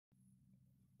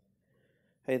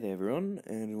Hey there everyone,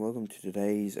 and welcome to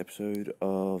today's episode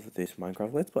of this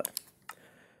Minecraft Let's Play.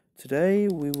 Today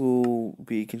we will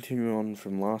be continuing on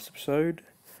from last episode,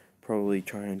 probably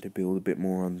trying to build a bit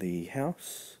more on the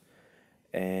house,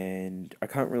 and I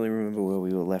can't really remember where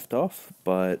we were left off,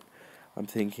 but I'm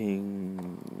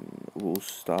thinking we'll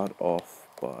start off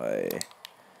by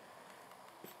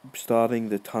starting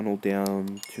the tunnel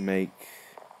down to make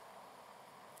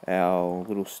our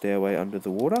little stairway under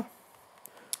the water.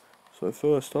 So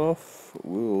first off,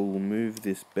 we'll move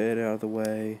this bed out of the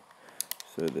way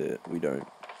so that we don't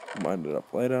wind it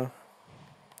up later.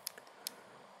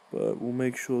 But we'll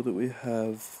make sure that we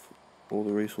have all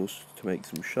the resources to make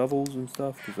some shovels and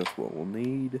stuff, because that's what we'll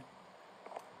need,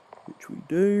 which we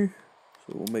do.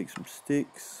 So we'll make some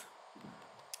sticks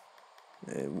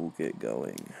and we'll get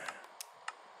going.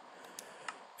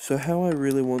 So how I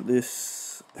really want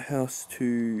this house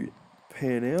to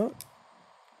pan out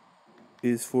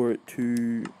is for it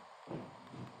to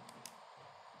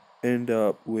end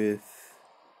up with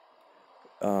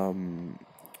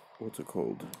what's it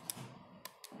called?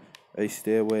 A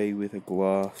stairway with a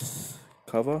glass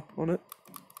cover on it.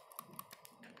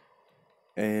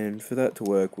 And for that to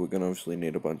work, we're going to obviously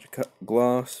need a bunch of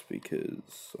glass,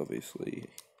 because obviously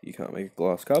you can't make a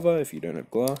glass cover if you don't have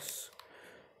glass.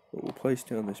 But we'll place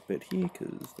down this bed here,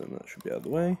 because then that should be out of the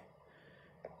way.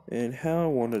 And how I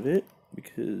wanted it,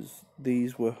 because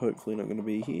these were hopefully not going to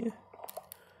be here,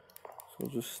 so I'll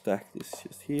just stack this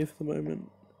just here for the moment.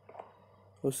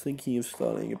 I was thinking of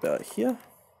starting about here,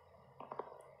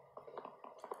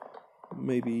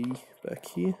 maybe back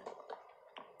here,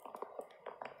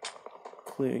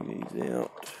 clearing these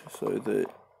out so that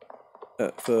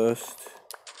at first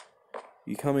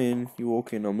you come in, you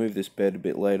walk in. I'll move this bed a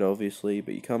bit later obviously,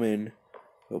 but you come in,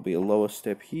 there'll be a lower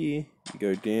step here, you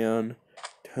go down,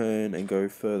 turn and go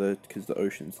further, because the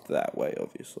ocean's that way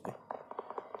obviously.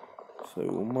 So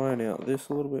we'll mine out this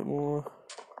a little bit more.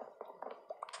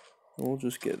 We'll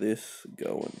just get this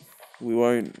going. We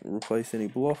won't replace any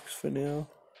blocks for now,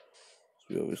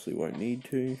 so we obviously won't need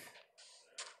to,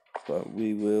 but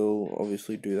we will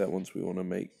obviously do that once we want to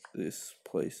make this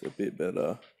place a bit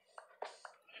better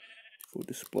for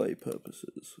display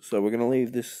purposes. So we're going to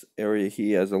leave this area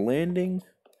here as a landing,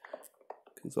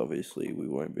 because obviously we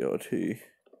won't be able to,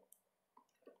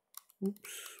 oops,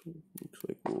 looks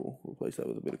like we'll replace that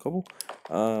with a bit of cobble.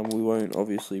 We won't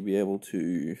obviously be able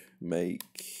to make,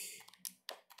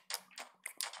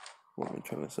 what am I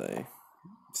trying to say,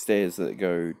 stairs that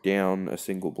go down a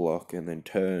single block and then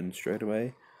turn straight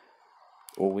away.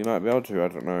 Or we might be able to, I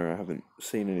don't know, I haven't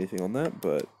seen anything on that,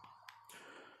 but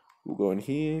we'll go in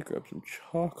here, grab some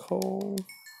charcoal,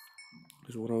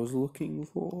 is what I was looking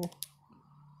for.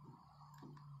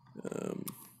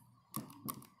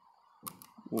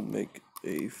 We'll make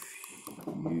a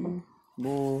few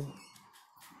more.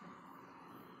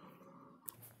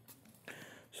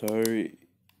 So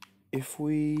if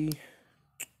we,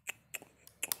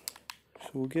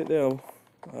 we'll get our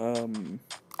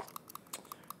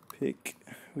pick.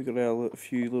 We got our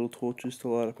few little torches to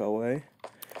light up our way,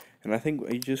 and I think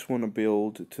we just want to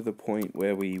build to the point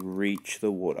where we reach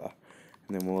the water,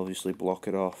 and then we'll obviously block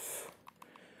it off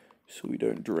so we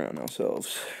don't drown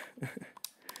ourselves.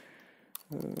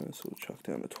 So we'll chuck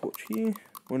down a torch here.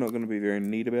 We're not going to be very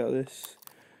neat about this,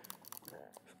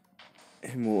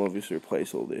 and we'll obviously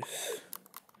replace all this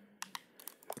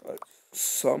at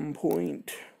some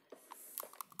point.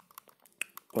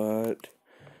 But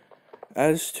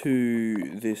as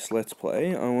to this Let's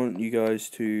Play, I want you guys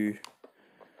to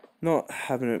not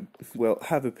have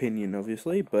have opinion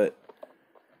obviously, but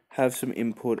have some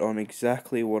input on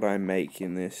exactly what I make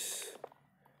in this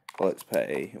Let's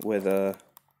Play, whether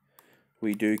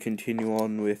we do continue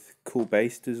on with cool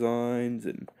base designs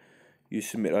and you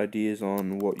submit ideas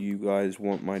on what you guys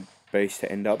want my base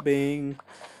to end up being,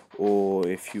 or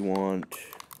if you want,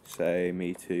 say,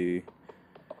 me to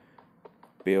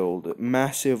build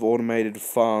massive automated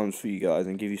farms for you guys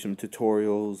and give you some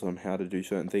tutorials on how to do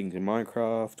certain things in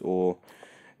Minecraft, or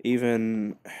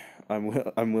even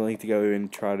I'm willing to go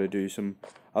and try to do some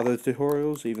other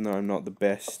tutorials, even though I'm not the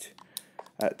best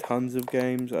at tons of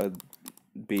games. I'd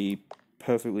be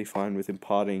perfectly fine with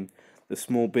imparting the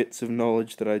small bits of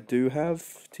knowledge that I do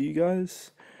have to you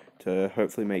guys to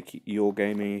hopefully make your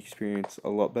gaming experience a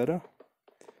lot better.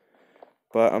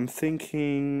 But I'm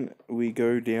thinking we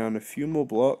go down a few more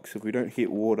blocks. If we don't hit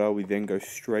water, we then go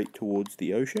straight towards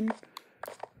the ocean,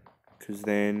 because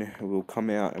then we'll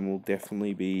come out and we'll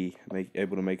definitely be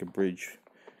able to make a bridge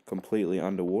completely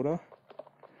underwater,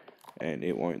 and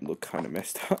it won't look kind of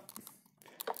messed up.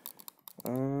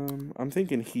 I'm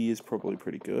thinking he is probably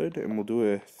pretty good, and we'll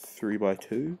do a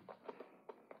 3x2.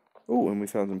 Oh, and we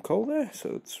found some coal there,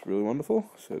 so it's really wonderful.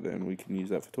 So then we can use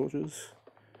that for torches.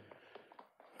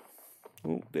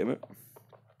 Oh, damn it.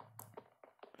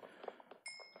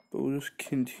 But we'll just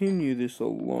continue this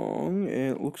along,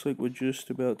 and it looks like we're just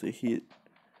about to hit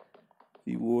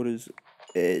the water's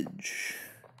edge.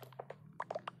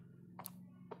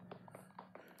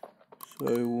 So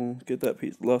we'll get that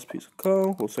last piece of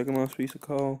coal, or second last piece of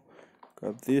coal,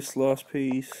 grab this last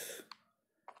piece,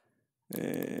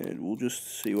 and we'll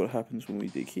just see what happens when we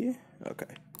dig here.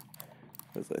 Okay,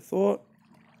 as I thought,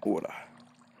 water.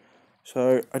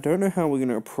 So I don't know how we're going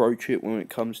to approach it when it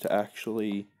comes to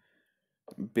actually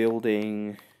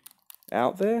building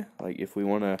out there. Like if we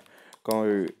want to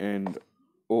go and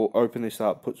or open this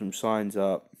up, put some signs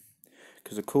up.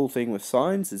 Because the cool thing with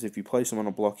signs is if you place them on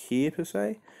a block here per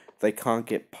se, they can't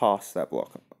get past that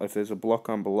block. If there's a block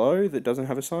on below that doesn't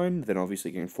have a sign, then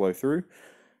obviously it can flow through.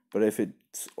 But if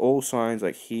it's all signs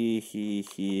like here, here,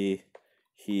 here,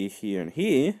 here, here, and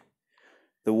here,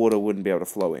 the water wouldn't be able to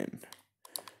flow in.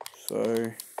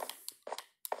 So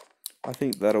I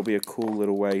think that'll be a cool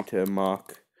little way to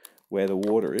mark where the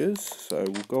water is. So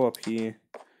we'll go up here,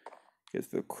 get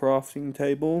the crafting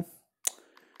table,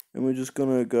 and we're just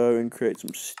gonna go and create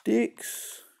some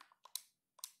sticks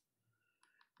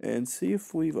and see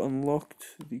if we've unlocked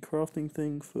the crafting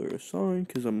thing for a sign,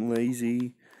 because I'm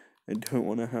lazy and don't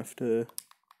want to have to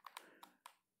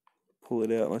pull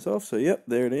it out myself. So yep,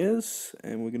 there it is,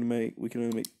 and we're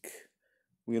gonna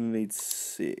need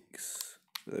 6.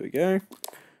 So there we go,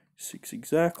 6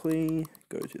 exactly.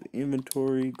 Go to the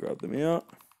inventory, grab them out,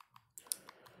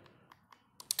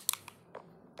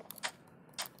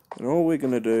 and all we're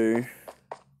gonna do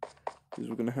is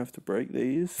we're gonna have to break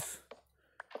these.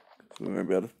 So we won't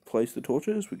be able to place the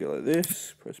torches. We go like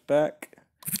this, press back,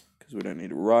 because we don't need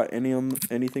to write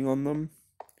anything on them.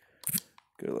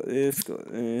 Go like this,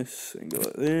 and go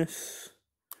like this.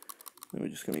 Then we're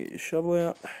just going to get your shovel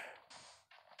out.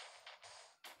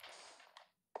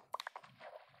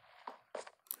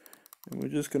 And we're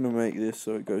just going to make this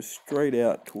so it goes straight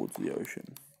out towards the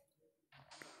ocean.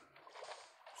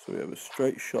 So we have a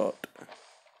straight shot.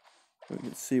 We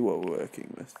can see what we're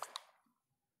working with.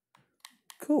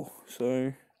 Cool.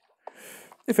 So,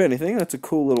 if anything, that's a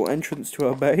cool little entrance to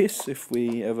our base if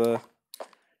we ever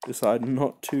decide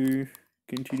not to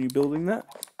continue building that.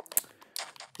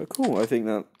 But cool, I think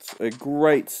that's a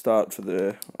great start for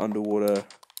the underwater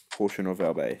portion of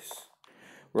our base.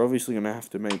 We're obviously going to have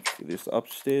to make this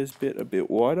upstairs bit a bit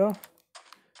wider,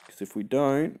 because if we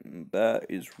don't, that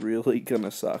is really going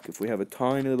to suck. If we have a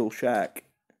tiny little shack,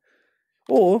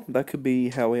 or that could be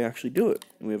how we actually do it.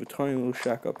 We have a tiny little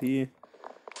shack up here,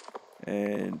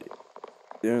 and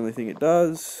the only thing it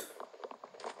does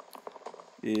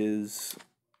is,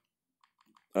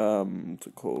 what's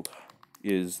it called?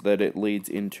 Is that it leads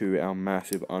into our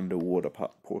massive underwater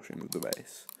portion of the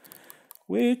base,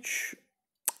 which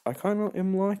I kind of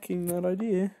am liking that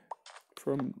idea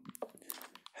from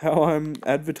how I'm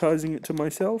advertising it to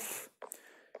myself.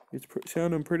 It's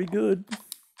sounding pretty good.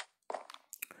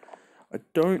 I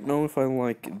don't know if I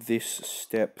like this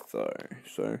step though,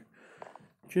 so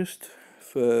just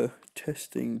for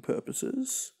testing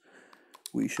purposes,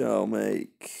 we shall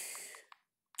make,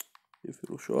 if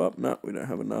it'll show up, no, we don't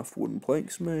have enough wooden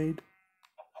planks made.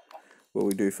 Well,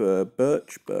 we do for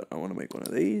birch, but I want to make one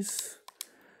of these.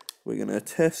 We're going to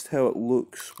test how it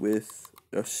looks with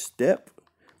a step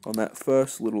on that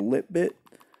first little lip bit,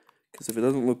 because if it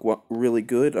doesn't look really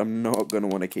good, I'm not going to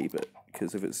want to keep it,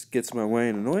 because if it gets in my way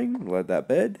and annoying, like that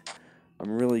bed,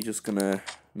 I'm really just going to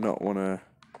not want to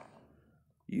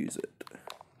use it.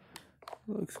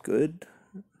 Looks good.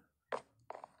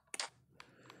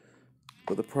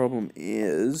 But the problem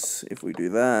is, if we do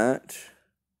that,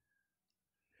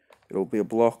 it'll be a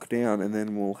block down, and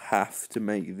then we'll have to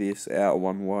make this out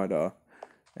one wider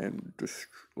and just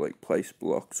like place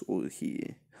blocks all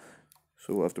here.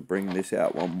 So we'll have to bring this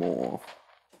out one more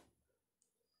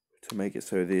to make it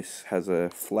so this has a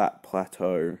flat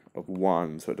plateau of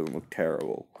 1, so it doesn't look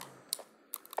terrible.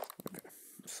 Okay,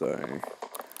 so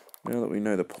now that we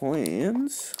know the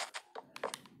plans,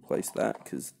 place that,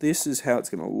 because this is how it's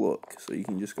going to look. So you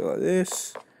can just go like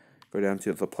this, go down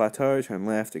to the plateau, turn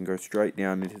left, and go straight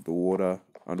down into the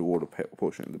underwater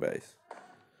portion of the base.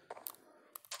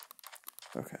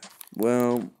 Okay,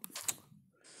 well,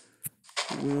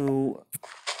 we'll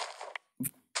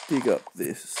dig up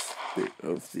this bit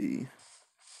of the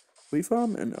wheat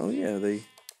farm, and oh yeah, they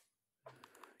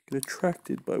get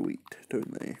attracted by wheat,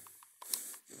 don't they?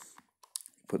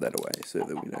 Put that away so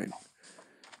that we don't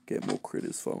get more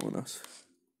critters following us.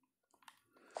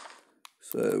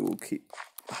 So we'll keep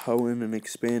hoeing and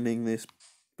expanding this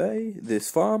this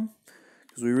farm,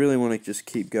 because we really want to just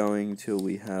keep going till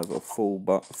we have a full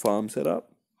farm set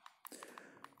up.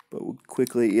 But we'll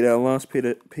quickly eat our last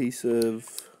piece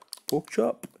of pork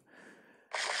chop,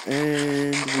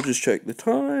 and we'll just check the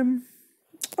time.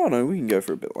 Oh no, we can go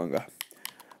for a bit longer.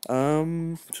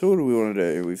 So what do we want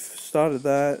to do? We've started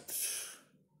that.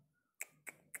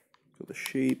 Got the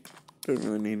sheep. Don't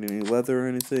really need any leather or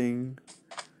anything.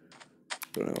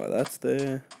 Don't know why that's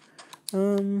there.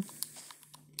 I'm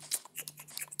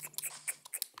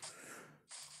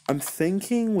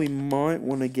thinking we might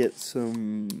want to get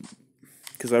some,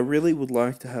 because I really would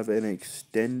like to have an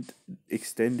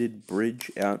extended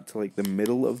bridge out to like the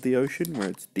middle of the ocean where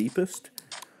it's deepest.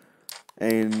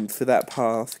 And for that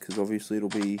path, because obviously it'll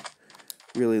be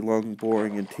really long,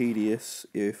 boring, and tedious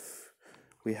if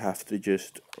we have to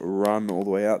just run all the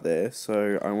way out there.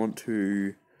 So I want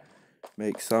to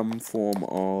make some form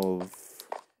of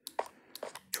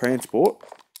transport,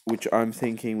 which I'm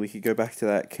thinking we could go back to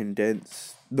that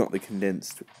not the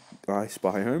condensed ice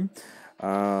biome,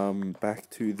 back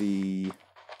to the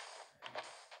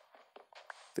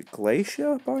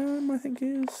glacier biome, I think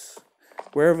it is.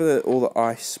 Wherever all the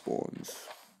ice spawns,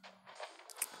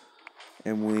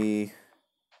 and we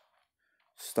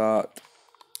start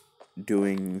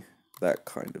doing that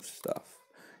kind of stuff,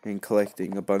 and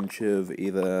collecting a bunch of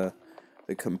either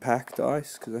the compact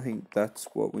ice, because I think that's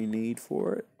what we need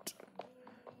for it,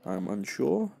 I'm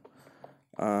unsure,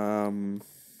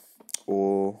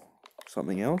 or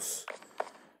something else,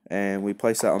 and we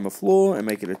place that on the floor and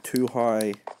make it a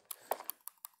 2-high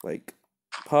like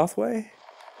pathway.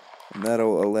 And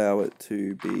that'll allow it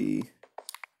to be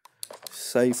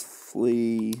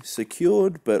safely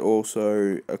secured, but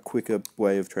also a quicker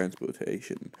way of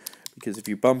transportation. Because if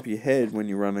you bump your head when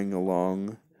you're running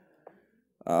along,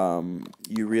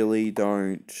 you really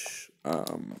don't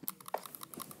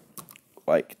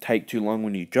like take too long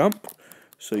when you jump.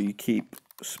 So you keep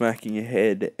smacking your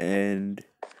head and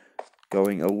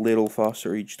going a little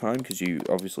faster each time, because you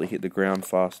obviously hit the ground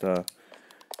faster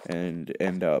and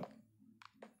end up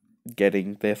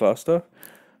getting there faster.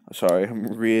 Sorry, I'm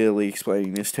really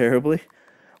explaining this terribly.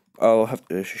 I'll have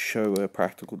to show a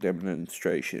practical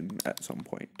demonstration at some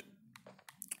point.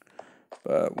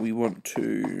 But we want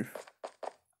to,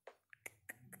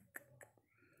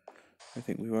 I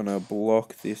think we want to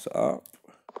block this up.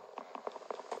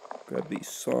 Grab these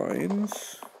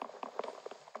signs.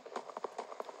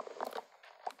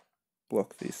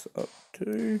 Block this up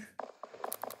too.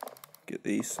 Get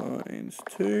these signs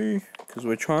too, because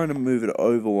we're trying to move it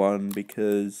over one,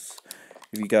 because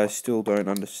if you guys still don't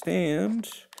understand,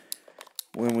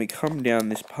 when we come down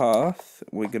this path,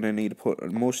 we're going to need to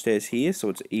put more stairs here so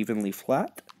it's evenly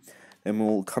flat. Then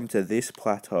we'll come to this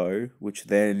plateau, which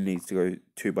then needs to go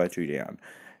 2x2 down.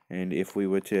 And if we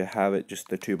were to have it just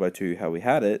the 2x2 how we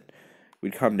had it,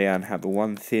 we'd come down, have the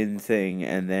one thin thing,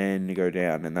 and then go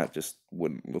down, and that just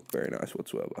wouldn't look very nice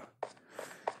whatsoever.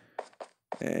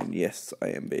 And yes, I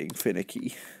am being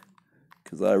finicky,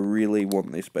 because I really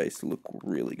want this base to look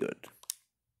really good.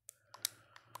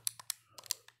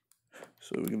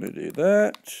 So we're going to do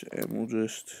that, and we'll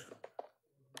just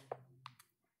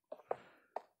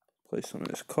place some of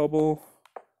this cobble,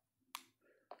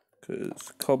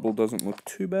 because cobble doesn't look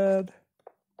too bad.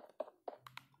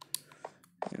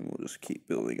 And we'll just keep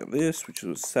building up this, which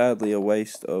was sadly a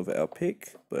waste of our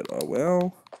pick, but oh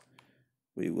well,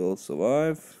 we will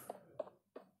survive.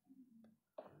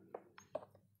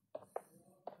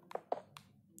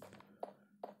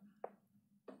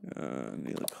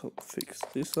 Nearly fix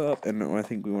this up, and I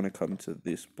think we want to come to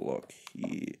this block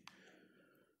here.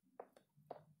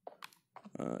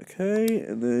 Okay,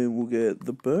 and then we'll get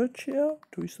the birch out.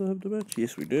 Do we still have the birch?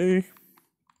 Yes, we do.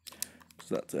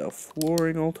 So that's our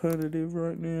flooring alternative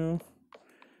right now.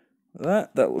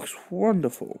 That looks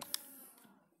wonderful.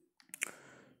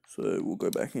 So we'll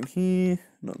go back in here.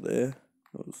 Not there.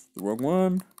 That was the wrong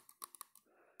one.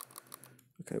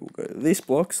 Okay, we'll go to this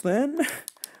blocks then.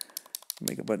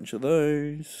 Make a bunch of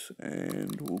those,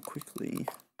 and we'll quickly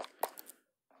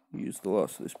use the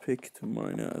last of this pick to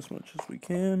mine out as much as we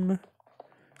can,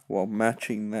 while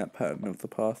matching that pattern of the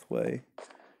pathway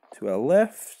to our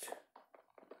left.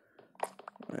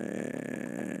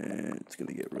 And it's going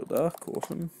to get real dark,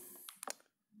 awesome.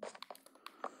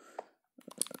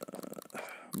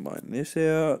 Mine this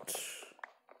out.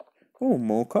 Oh,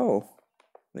 more coal.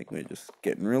 I think we're just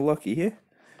getting real lucky here,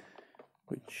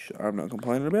 which I'm not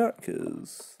complaining about,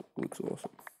 because it looks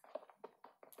awesome.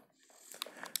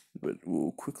 But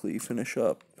we'll quickly finish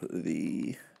up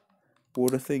the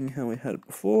water thing how we had it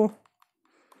before.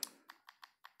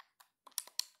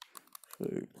 So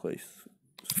place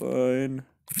sign,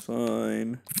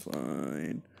 sign,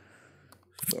 sign,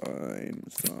 sign,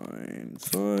 sign,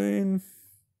 sign.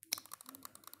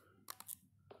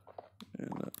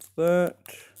 And that's that.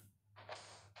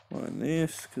 Line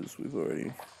this, because we've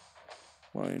already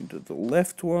lined the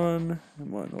left one,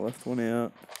 and line the left one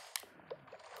out.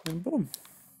 And boom.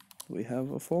 We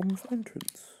have a form of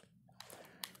entrance.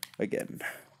 Again.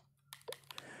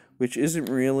 Which isn't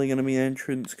really going to be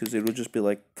entrance, because it'll just be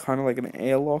like, kind of like an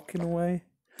airlock in a way.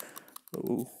 But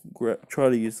we'll try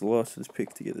to use the last of this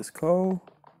pick to get this coal.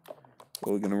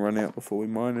 We're going to run out before we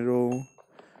mine it all.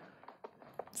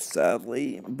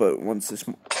 Sadly, but once this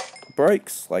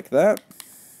breaks like that,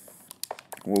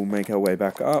 we'll make our way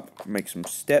back up, make some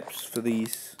steps for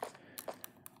this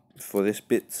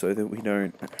bit so that we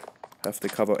don't have to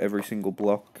cover every single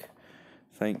block,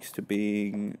 thanks to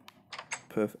being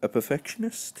a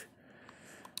perfectionist.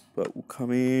 But we'll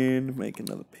come in, make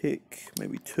another pick,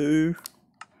 maybe 2.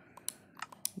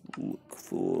 Look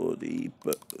for the,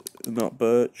 not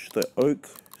birch, the oak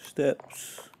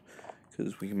steps,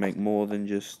 because we can make more than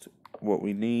just what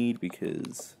we need,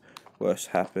 because worst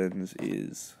happens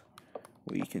is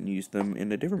we can use them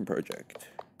in a different project.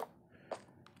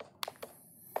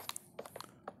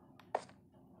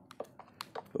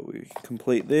 But we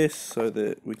complete this so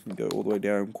that we can go all the way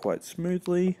down quite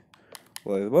smoothly,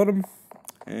 all the way to the bottom,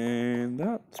 and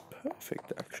that's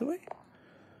perfect actually.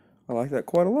 I like that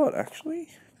quite a lot actually.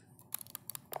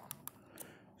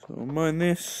 So I'll mine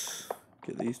this,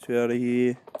 get these 2 out of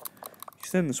here,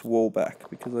 extend this wall back,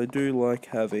 because I do like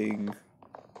having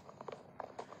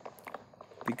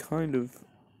the kind of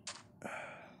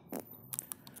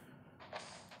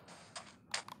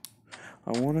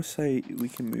I want to say we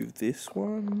can move this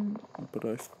one, but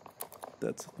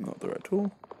that's not the right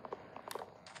tool.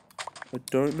 I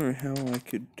don't know how I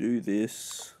could do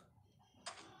this,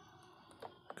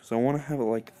 because I want to have it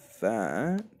like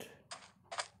that,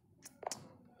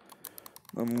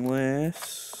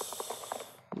 unless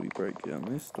we break down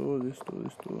this door, this door,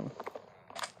 this door,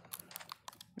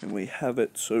 and we have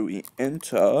it so we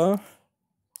enter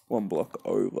 1 block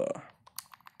over.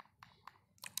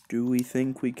 Do we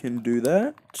think we can do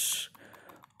that?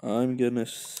 I'm gonna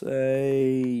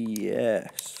say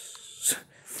yes.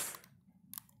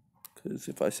 Because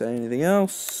if I say anything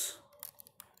else,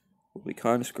 we'll be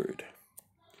kind of screwed.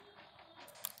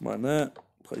 Mine that,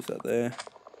 place that there.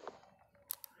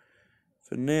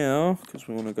 For now, because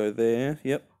we want to go there,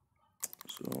 yep.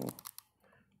 So,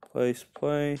 place,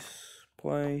 place,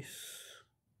 place.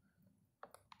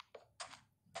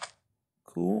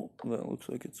 Cool, that looks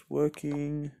like it's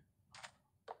working.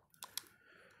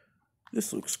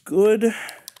 This looks good.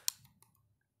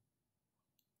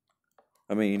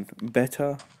 I mean,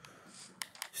 better.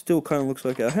 Still kind of looks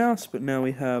like our house, but now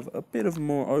we have a bit of a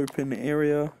more open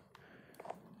area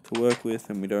to work with,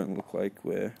 and we don't look like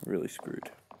we're really screwed.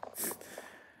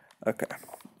 Okay,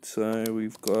 so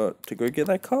we've got to go get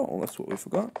that coal, that's what we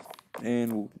forgot.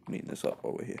 And we'll neaten this up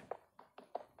while we're here.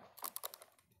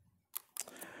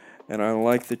 And I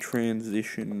like the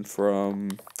transition from,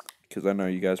 because I know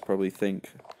you guys probably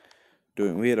think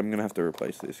doing weird, I'm going to have to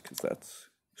replace this because that's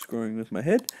screwing with my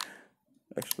head.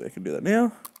 Actually, I can do that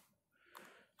now.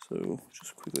 So,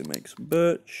 just quickly make some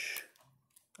birch.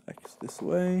 Axe this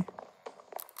way.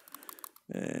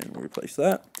 And we'll replace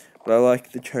that. But I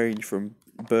like the change from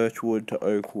birch wood to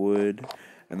oak wood.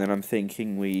 And then I'm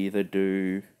thinking we either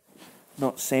do,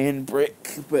 not sand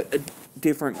brick, but a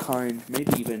different kind,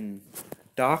 maybe even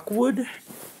dark wood.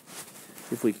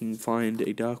 If we can find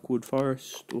a dark wood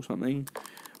forest or something.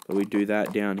 But we do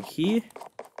that down here,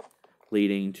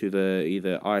 leading to the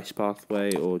either ice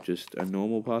pathway or just a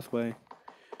normal pathway.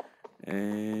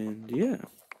 And yeah.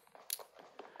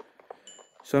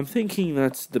 So I'm thinking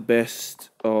that's the best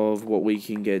of what we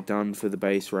can get done for the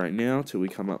base right now till we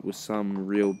come up with some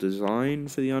real design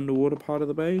for the underwater part of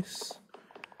the base.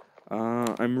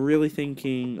 I'm really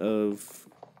thinking of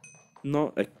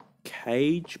not a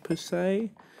cage per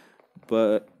se,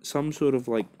 but some sort of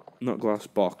like, not glass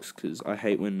box, because I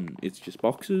hate when it's just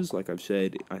boxes, like I've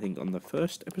said, I think on the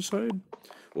first episode,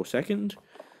 or second,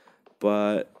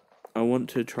 but I want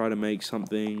to try to make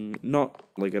something, not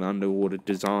like an underwater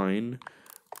design,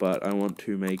 but I want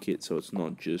to make it so it's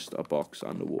not just a box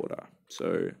underwater.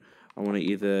 So I want to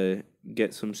either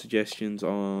get some suggestions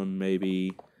on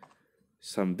maybe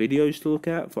some videos to look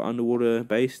at for underwater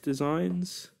base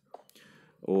designs,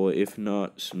 or if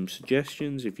not, some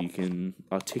suggestions if you can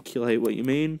articulate what you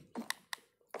mean.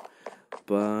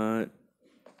 But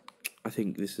I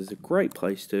think this is a great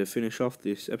place to finish off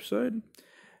this episode,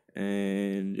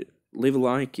 and leave a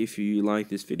like if you like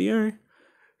this video,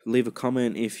 leave a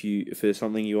comment if there's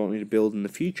something you want me to build in the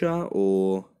future,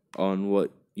 or on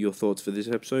what your thoughts for this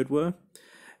episode were.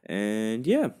 And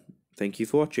yeah, thank you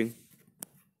for watching.